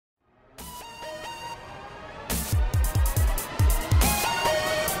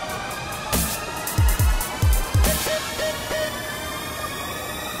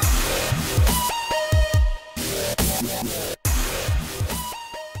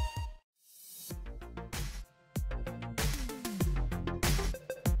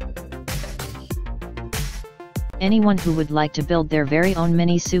Anyone who would like to build their very own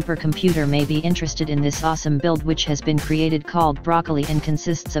mini supercomputer may be interested in this awesome build, which has been created, called Broccoli, and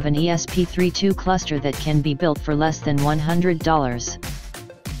consists of an ESP32 cluster that can be built for less than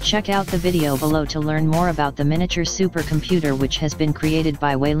 $100. Check out the video below to learn more about the miniature supercomputer which has been created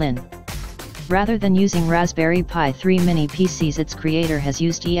by Wei Lin. Rather than using Raspberry Pi 3 mini PCs, its creator has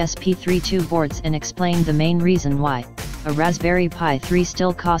used ESP32 boards and explained the main reason why. A Raspberry Pi 3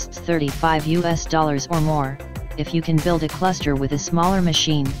 still costs $35 or more, if you can build a cluster with a smaller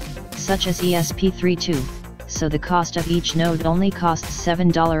machine, such as ESP32, so the cost of each node only costs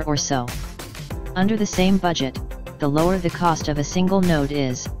 $7 or so. Under the same budget, the lower the cost of a single node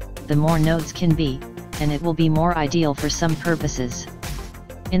is, the more nodes can be, and it will be more ideal for some purposes.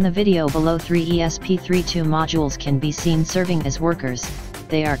 In the video below, 3 ESP32 modules can be seen serving as workers.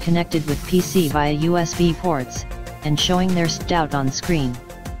 They are connected with PC via USB ports, and showing their stout on screen.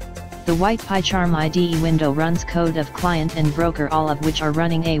 The white PyCharm IDE window runs code of client and broker, all of which are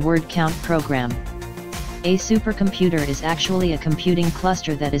running a word count program. A supercomputer is actually a computing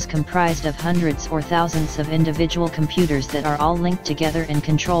cluster that is comprised of hundreds or thousands of individual computers that are all linked together and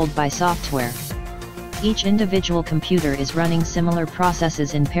controlled by software. Each individual computer is running similar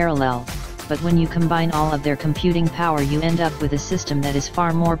processes in parallel, but when you combine all of their computing power, you end up with a system that is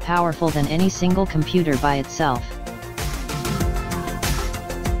far more powerful than any single computer by itself.